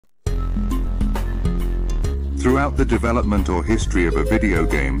Throughout the development or history of a video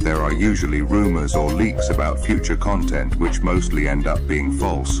game, there are usually rumors or leaks about future content which mostly end up being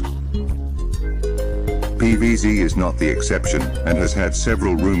false. PvZ is not the exception, and has had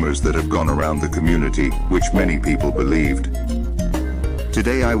several rumors that have gone around the community, which many people believed.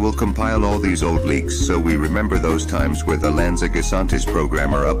 Today I will compile all these old leaks so we remember those times where the Lanza Gasantis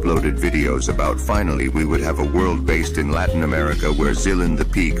programmer uploaded videos about finally we would have a world based in Latin America where Zillin the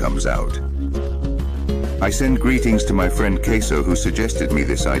P comes out. I send greetings to my friend Queso who suggested me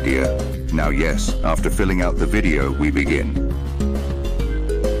this idea. Now yes, after filling out the video we begin.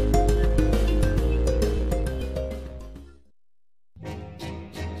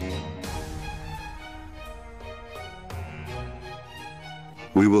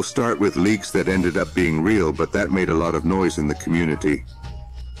 We will start with leaks that ended up being real, but that made a lot of noise in the community.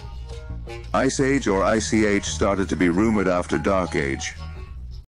 Ice Age or ICH started to be rumored after Dark Age.